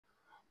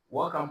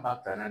Welcome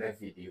back to another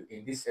video.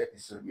 In this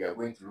episode, we are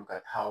going to look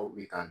at how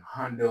we can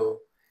handle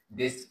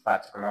this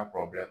particular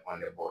problem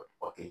on the board.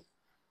 Okay,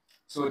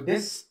 so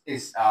this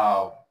is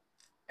a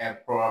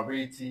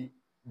probability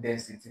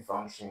density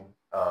function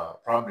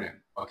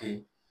problem.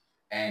 Okay,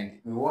 and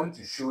we want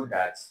to show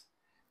that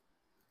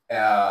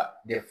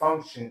the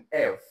function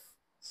f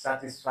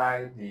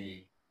satisfies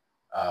the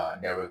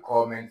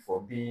requirement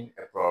for being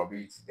a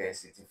probability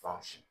density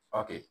function.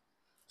 Okay,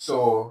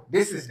 so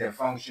this is the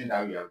function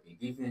that we have been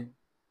given.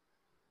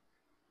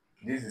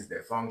 This is the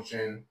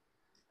function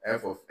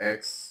f of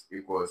x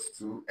equals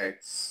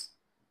 2x,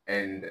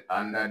 and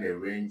under the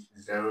range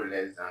 0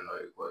 less than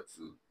or equal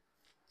to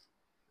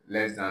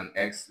less than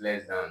x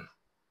less than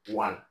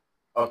 1.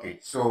 Okay,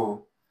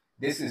 so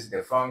this is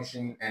the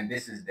function and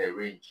this is the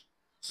range.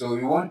 So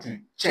we want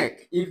to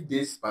check if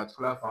this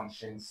particular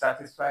function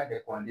satisfies the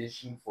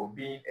condition for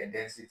being a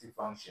density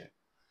function.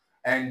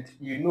 And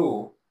you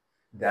know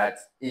that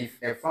if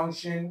a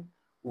function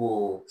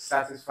will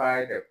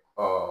satisfy the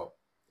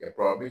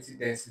probability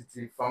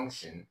density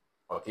function,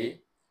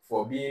 okay,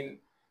 for being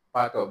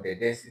part of the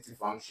density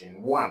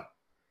function, one,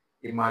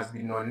 it must be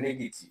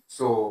non-negative.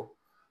 So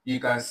you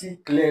can see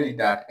clearly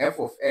that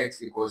f of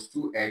x equals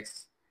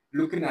 2x,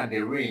 looking at the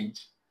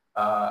range,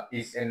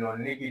 is a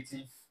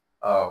non-negative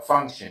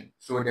function.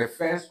 So the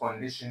first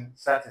condition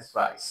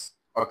satisfies.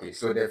 Okay,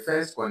 so the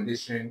first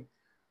condition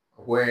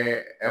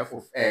where f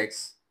of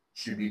x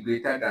should be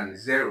greater than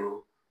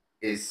 0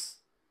 is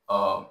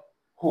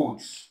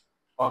holds.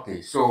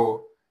 Okay,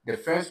 so the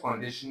first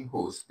condition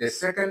holds. The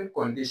second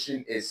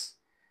condition is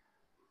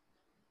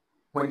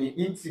when you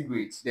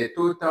integrate the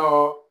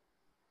total,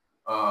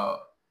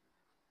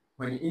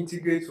 when you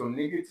integrate from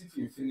negative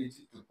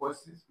infinity to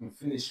positive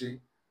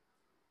infinity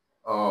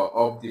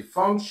of the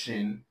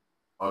function,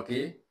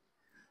 okay,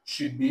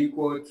 should be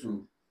equal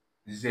to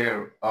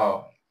 0,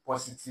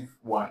 positive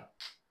 1.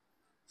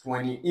 So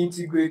when you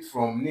integrate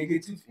from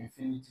negative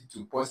infinity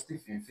to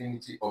positive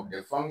infinity of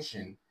the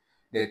function,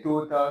 the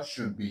total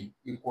should be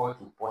equal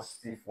to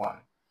positive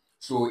 1.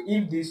 So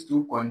if these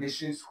two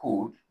conditions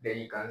hold, then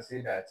you can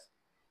say that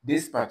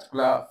this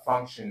particular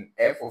function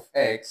f of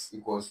x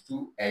equals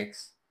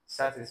 2x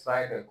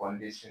satisfies the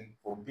condition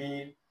for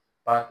being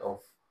part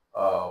of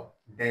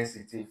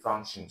density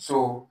function.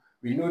 So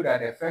we know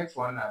that the first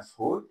one has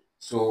hold.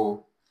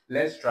 So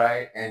let's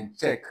try and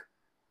check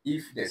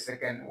if the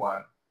second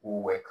one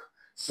will work.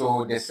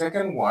 So the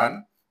second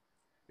one,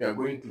 we are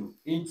going to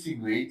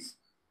integrate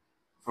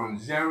from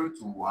 0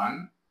 to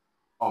 1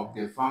 of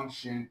the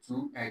function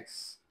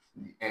 2x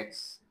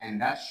dx, and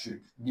that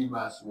should give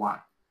us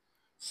 1.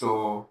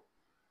 So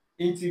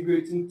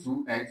integrating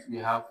 2x, we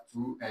have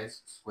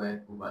 2x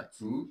squared over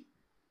 2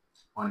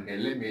 on the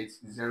limit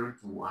 0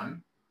 to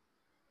 1,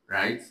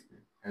 right?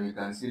 And you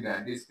can see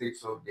that this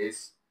takes off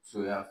this, so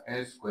we have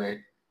x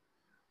squared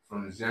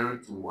from 0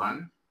 to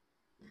 1,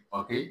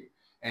 okay?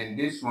 And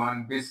this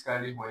one,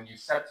 basically, when you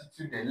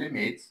substitute the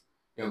limit,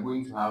 you're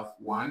going to have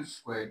 1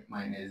 squared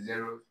minus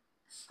 0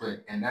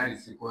 squared, and that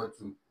is equal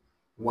to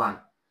 1.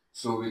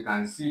 So we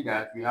can see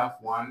that we have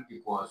 1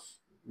 equals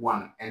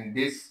 1, and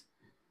this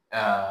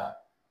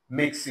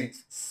makes it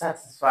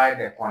satisfy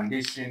the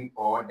condition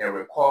or the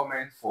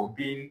requirement for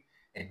being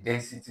a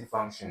density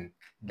function.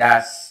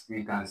 Thus,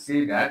 we can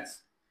say that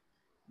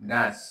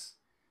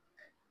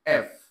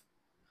f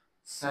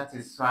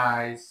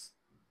satisfies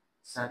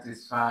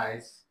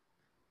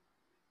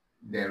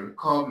the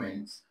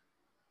requirement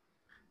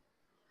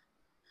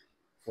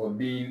for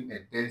being a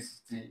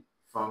density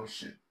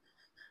function.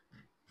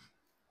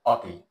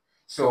 Okay,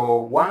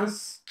 so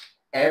once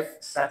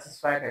f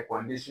satisfies the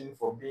condition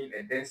for being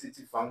a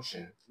density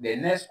function, the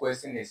next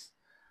question is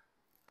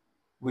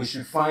we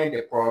should find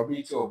the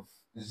probability of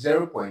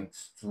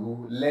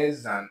 0.2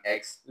 less than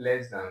x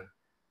less than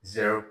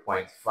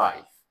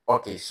 0.5.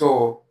 Okay,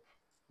 so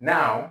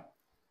now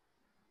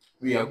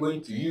we are going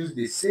to use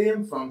the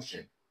same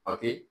function.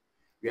 Okay,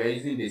 we are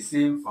using the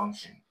same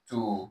function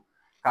to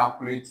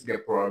calculate the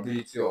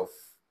probability of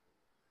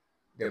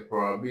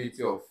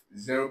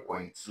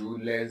 0.2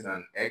 less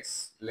than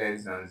x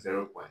less than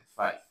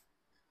 0.5.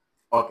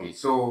 Okay,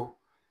 so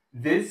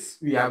this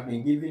we have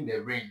been given the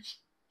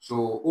range.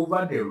 So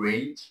over the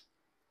range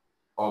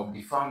of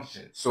the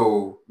function,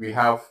 so we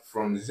have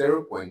from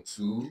 0.2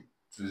 to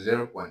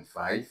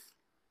 0.5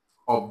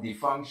 of the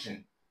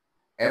function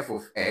f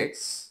of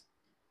x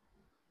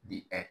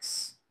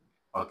dx.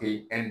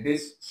 Okay, and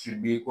this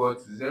should be equal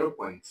to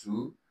 0.2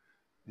 to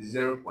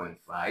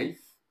 0.5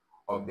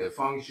 of the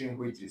function,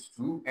 which is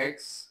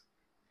 2x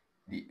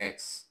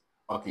dx.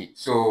 Okay,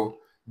 so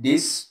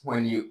this,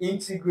 when you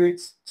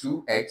integrate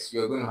 2x,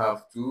 you're going to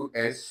have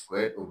 2x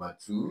squared over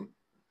 2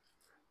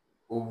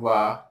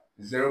 over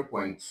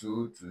 0.2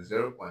 to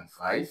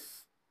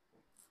 0.5.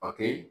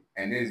 Okay,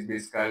 and this is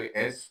basically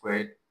s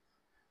squared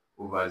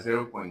over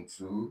 0.2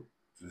 to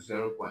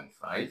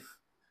 0.5.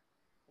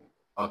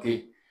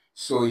 Okay,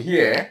 so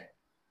here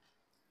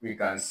we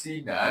can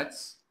see that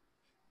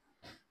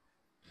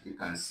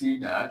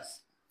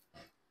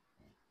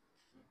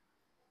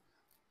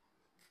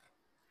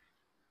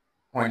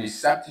when you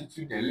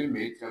substitute the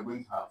limit, you're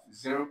going to have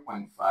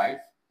 0.5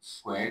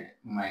 squared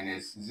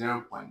minus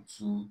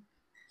 0.2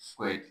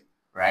 squared,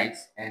 right?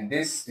 And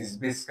this is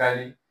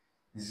basically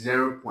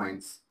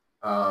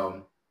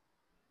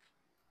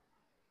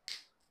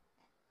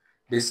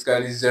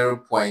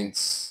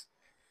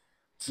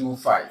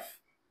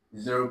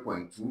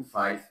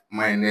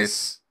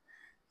minus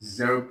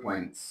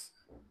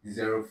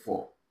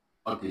 0.04.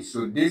 Okay,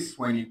 so this,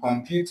 when you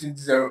compute it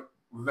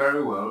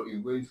very well,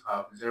 you're going to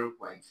have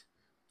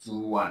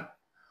 0.21.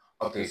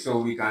 Okay, so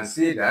we can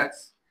say that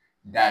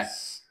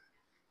that's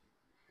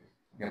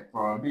the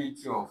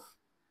probability of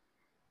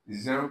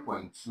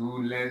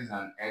 0.2 less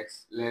than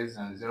x less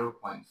than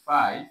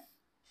 0.5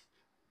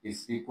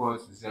 is equal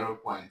to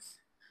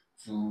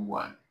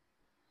 0.21.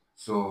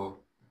 So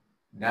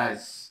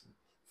that's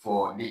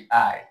for the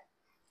I.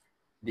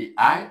 The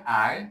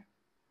I,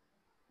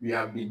 we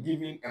have been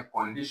given a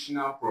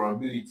conditional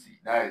probability,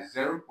 that is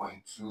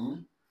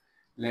 0.2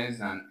 less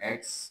than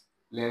x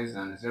less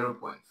than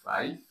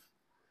 0.5,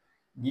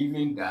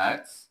 given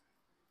that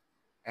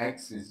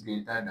x is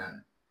greater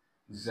than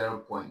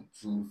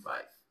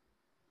 0.25.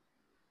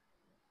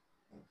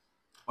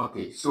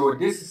 Okay, so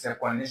this is a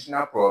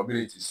conditional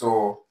probability,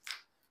 so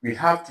we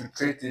have to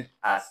treat it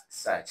as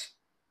such,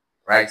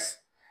 right?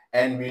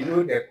 And we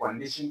know the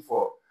condition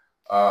for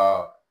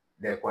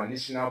the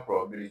conditional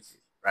probability,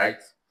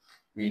 right?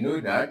 We know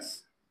that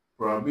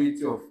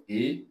probability of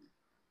A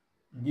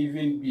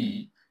given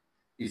B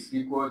is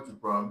equal to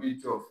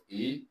probability of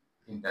A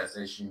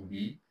intersection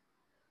B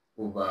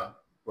over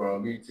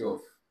probability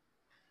of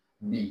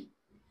B,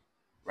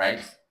 right?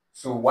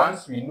 So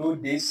once we know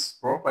this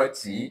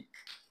property,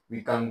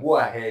 we can go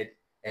ahead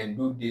and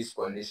do this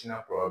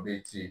conditional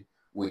probability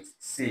with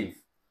save.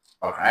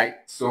 All right,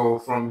 so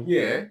from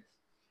here,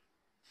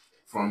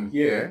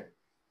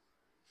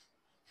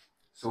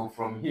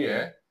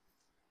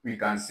 we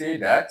can say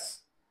that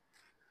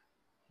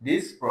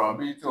this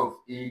probability of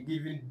A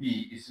given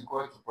B is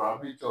equal to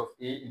probability of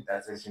A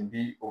intersection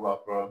B over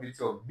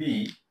probability of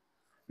B.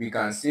 We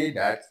can say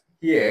that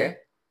here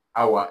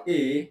our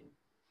A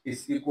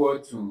is equal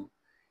to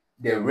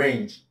the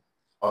range.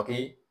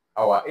 Okay,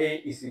 our A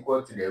is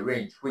equal to the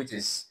range, which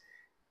is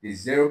the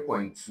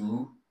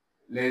 0.2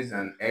 less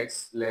than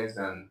x less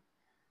than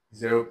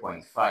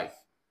 0.5.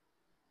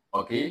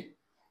 Okay,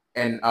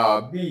 and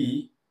our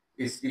B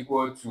is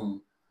equal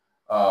to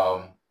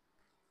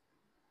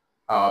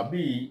our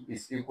B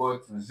is equal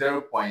to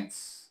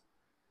 0.x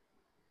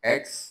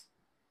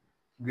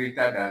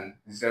greater than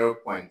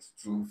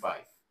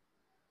 0.25.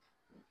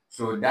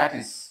 So that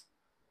is,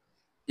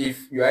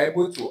 if you are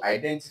able to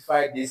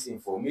identify these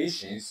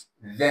informations,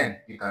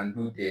 then you can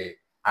do the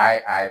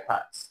II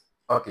part.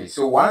 Okay,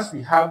 so once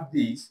we have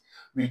this,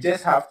 we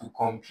just have to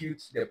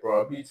compute the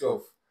probability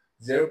of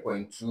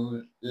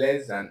 0.2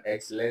 less than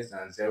x less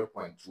than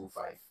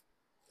 0.25,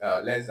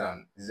 less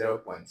than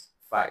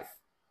 0.5.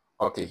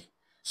 Okay,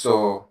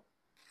 so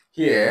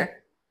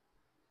here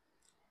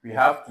we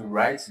have to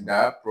write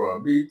that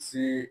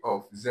probability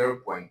of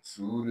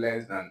 0.2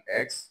 less than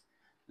x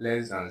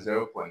less than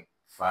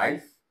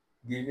 0.5,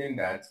 given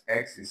that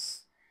x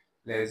is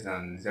less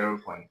than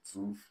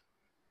 0.2,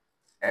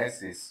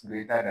 s is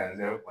greater than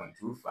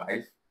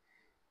 0.25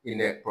 in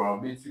the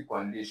probability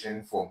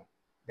condition form,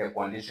 the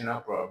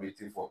conditional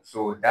probability form.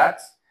 So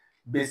that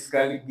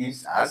basically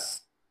gives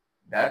us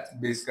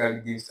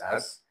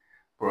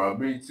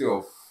probability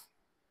of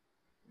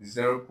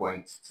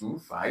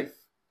 0.25,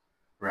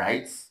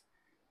 right,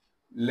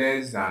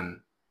 less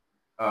than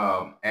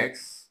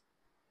x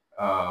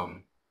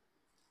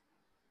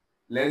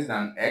less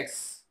than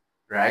x,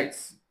 right,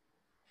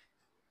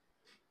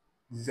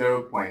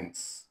 0.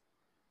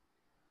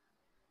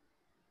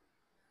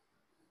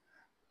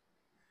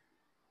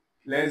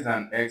 Less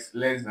than x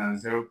less than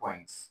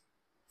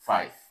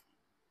 0.5.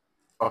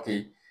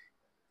 Okay,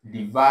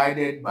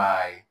 divided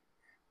by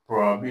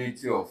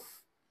probability of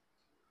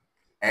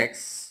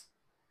x,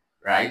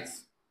 right,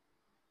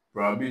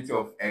 probability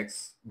of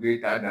x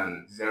greater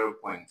than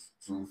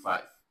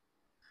 0.25.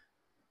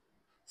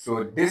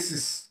 So this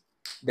is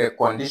the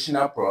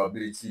conditional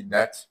probability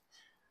that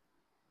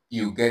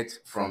you get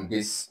from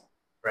this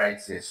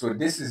right here. So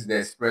this is the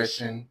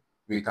expression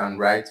we can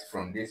write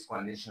from this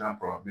conditional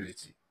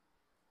probability.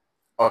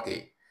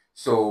 Okay,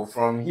 so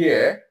from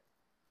here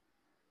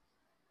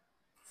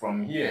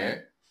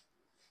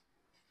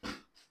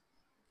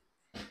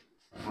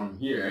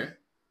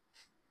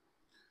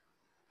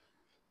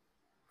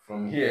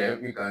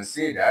we can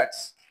say that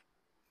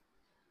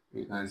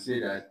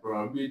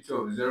probability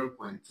of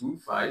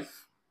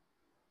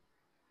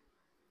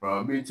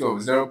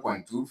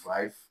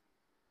 0.25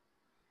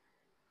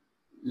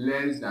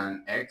 less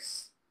than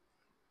x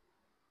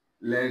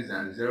less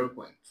than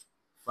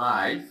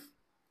 0.5,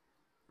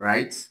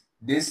 right?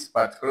 This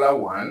particular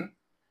one,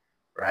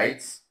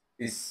 right,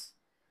 is,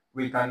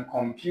 we can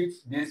compute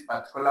this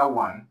particular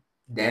one.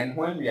 Then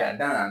when we are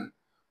done,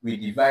 we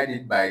divide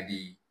it by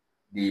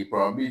the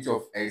probability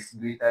of x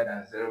greater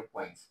than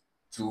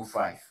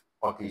 0.25.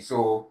 Okay,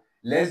 so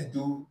let's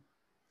do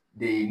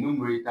the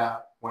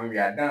numerator. When we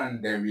are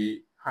done, then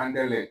we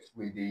handle it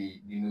with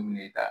the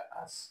denominator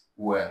as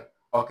well.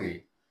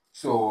 Okay,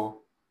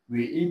 so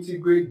we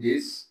integrate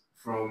this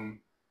from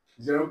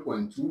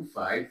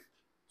 0.25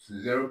 to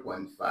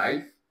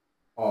 0.5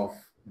 of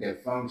the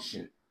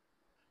function,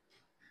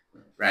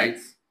 right?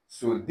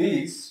 So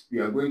this we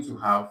are going to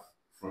have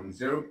from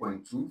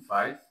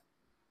 0.25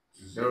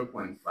 to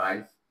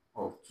 0.5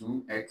 of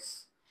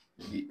 2x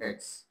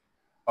dx.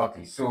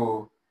 Okay,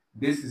 so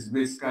this is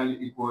basically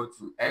equal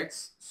to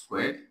x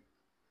squared,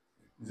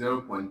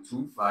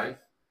 0.25,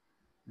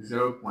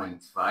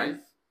 0.5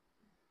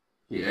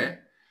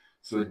 here.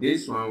 So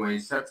this one, when you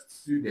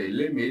substitute the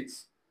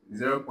limits,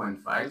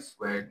 0.5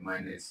 squared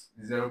minus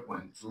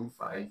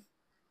 0.25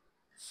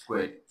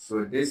 squared.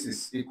 So this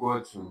is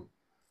equal to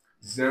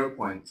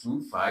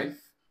 0.25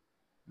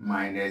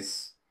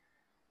 minus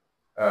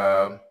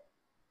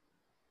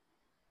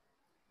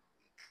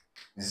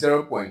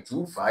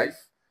 0.25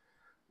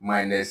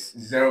 minus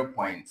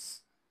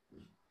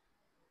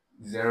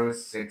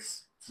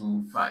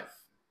 0.0625.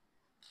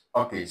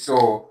 Okay,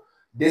 so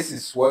this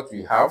is what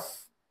we have.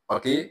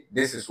 Okay,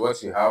 this is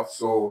what you have.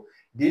 So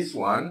this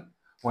one,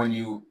 when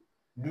you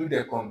do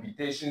the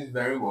computations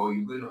very well,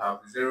 you're going to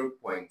have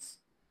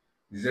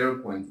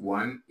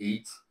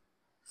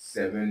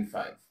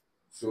 0.1875.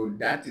 So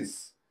that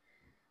is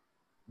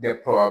the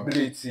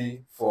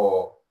probability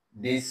for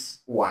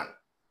this one.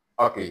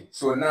 Okay,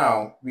 so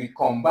now we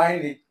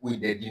combine it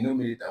with the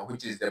denominator,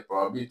 which is the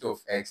probability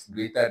of x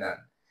greater than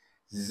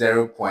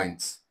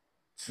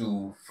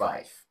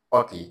 0.25.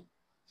 Okay,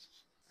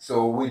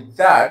 so with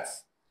that,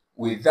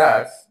 we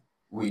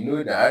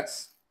know that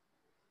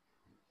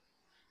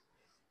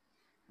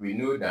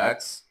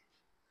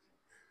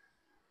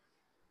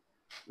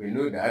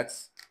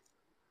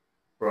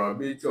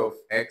probability of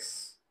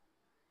x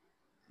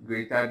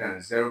greater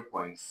than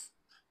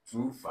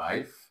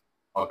 0.25,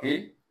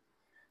 okay,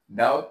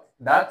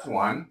 that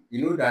one,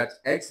 you know that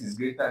x is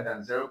greater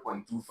than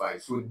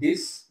 0.25. So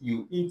this,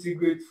 you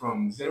integrate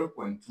from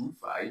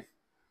 0.25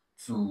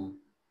 to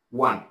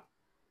 1.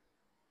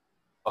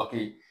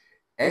 Okay,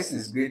 x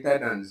is greater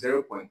than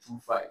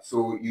 0.25.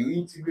 So you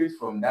integrate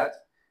from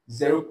that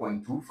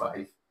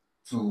 0.25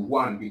 to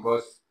 1,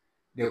 because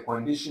the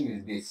condition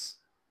is this.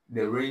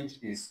 The range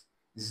is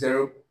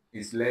 0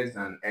 is less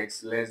than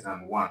x less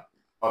than 1.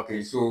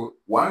 Okay, so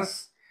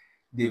once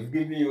they've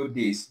given you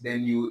this,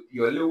 then your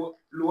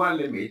lower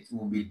limit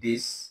will be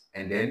this,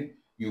 and then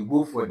you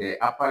go for the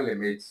upper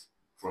limit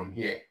from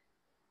here.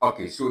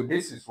 Okay, so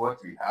this is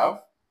what we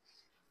have.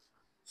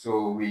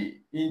 So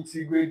we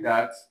integrate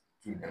that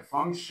to the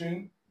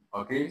function.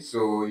 Okay,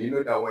 so you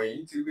know that when you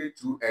integrate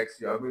 2x,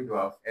 you are going to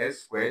have s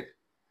squared,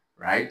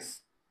 right,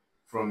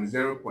 from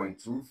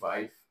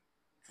 0.25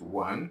 to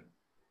 1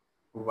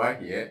 over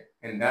here,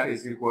 and that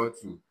is equal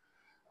to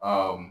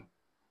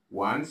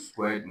 1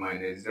 squared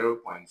minus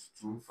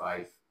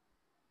 0.25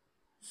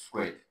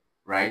 squared,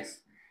 right?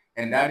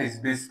 And that is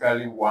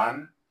basically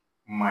 1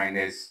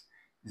 minus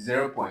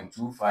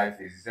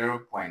 0.25 is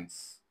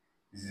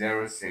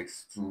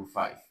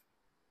 0.0625.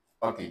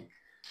 Okay,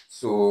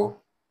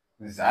 so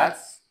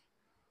that's,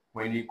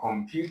 when you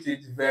compute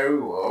it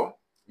very well,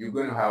 you're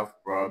going to have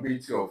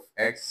probability of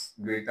x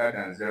greater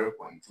than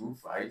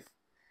 0.25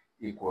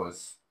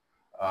 equals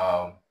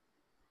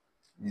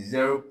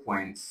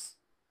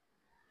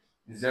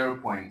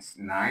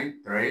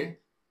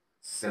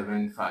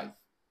 0.9375.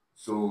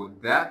 So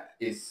that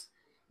is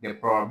the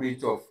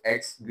probability of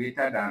x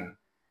greater than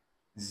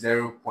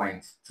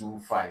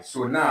 0.25.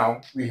 So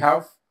now we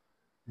have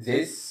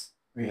this,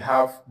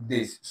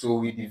 so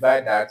we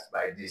divide that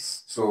by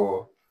this.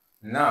 So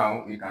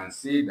now we can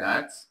say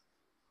that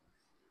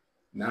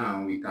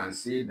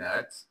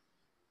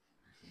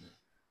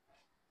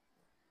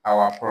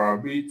our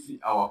probability,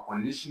 our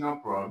conditional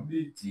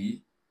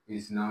probability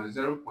is now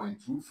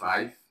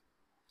 0.25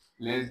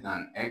 less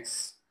than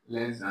x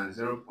less than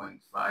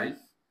 0.5,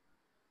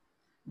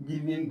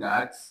 given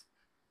that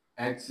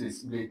x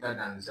is greater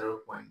than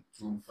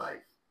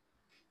 0.25,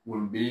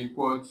 will be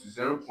equal to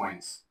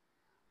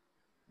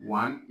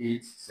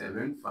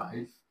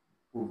 0.1875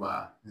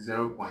 over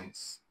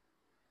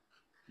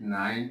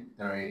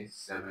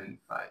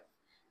 0.9375,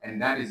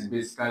 and that is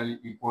basically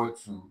equal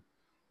to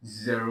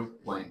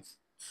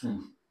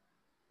 0.2.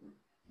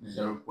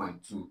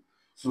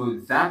 So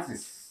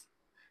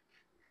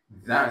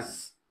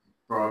that's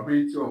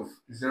probability of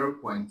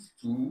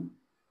 0.2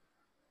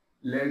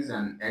 less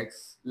than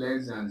x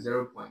less than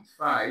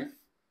 0.5,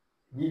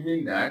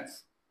 given that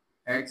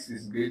x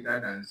is greater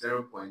than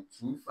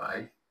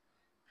 0.25,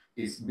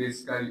 is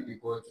basically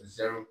equal to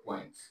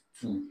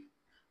 0.2.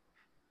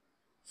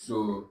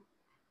 So,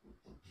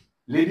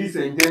 ladies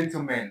and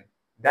gentlemen,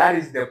 that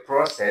is the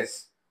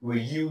process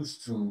we use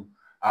to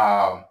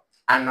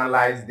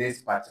analyze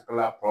this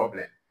particular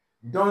problem.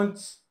 Don't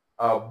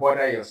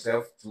bother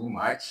yourself too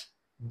much.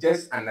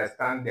 Just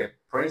understand the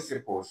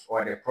principles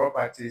or the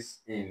properties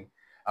in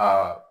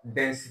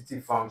density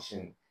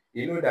function.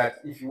 You know that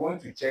if you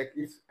want to check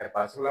if a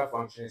particular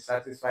function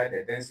satisfies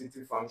the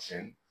density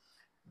function,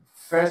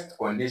 first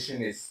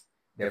condition is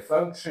the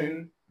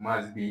function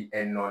must be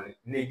a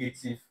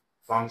non-negative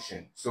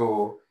function.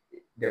 So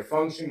the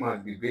function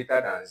must be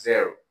greater than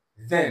 0.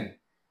 Then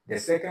the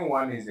second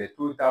one is the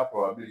total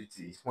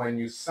probability. When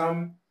you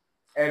sum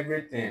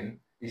everything,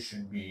 it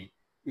should be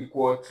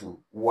equal to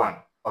 1.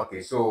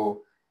 Okay,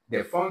 so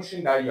the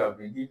function that you have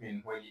been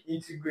given, when you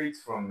integrate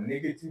from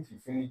negative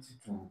infinity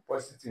to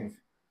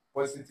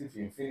positive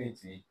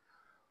infinity,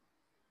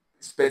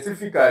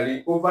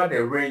 specifically over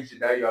the range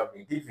that you have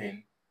been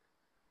given,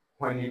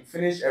 when you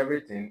finish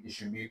everything, it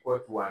should be equal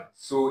to 1.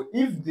 So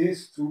if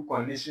these two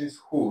conditions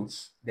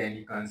holds, then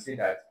you can say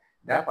that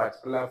that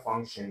particular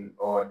function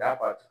or that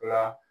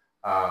particular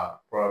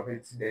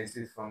probability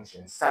density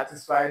function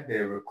satisfies the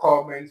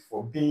requirement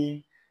for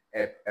being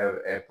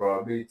a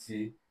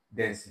probability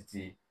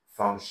density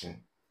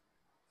function.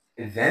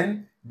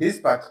 Then this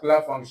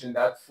particular function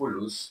that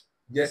follows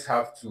just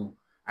have to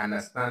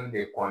understand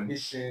the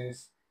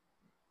conditions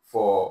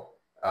for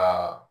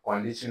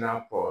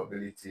conditional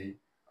probability.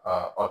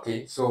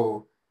 Okay,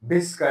 so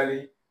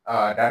basically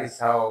that is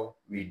how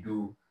we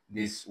do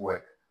this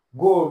work.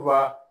 Go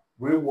over,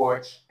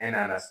 rewatch, and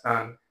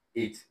understand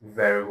it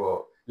very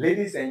well.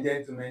 Ladies and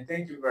gentlemen,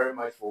 thank you very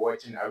much for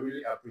watching. I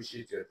really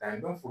appreciate your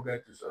time. Don't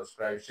forget to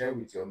subscribe, share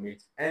with your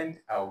mates, and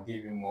I'll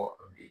give you more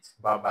updates.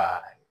 Bye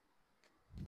bye.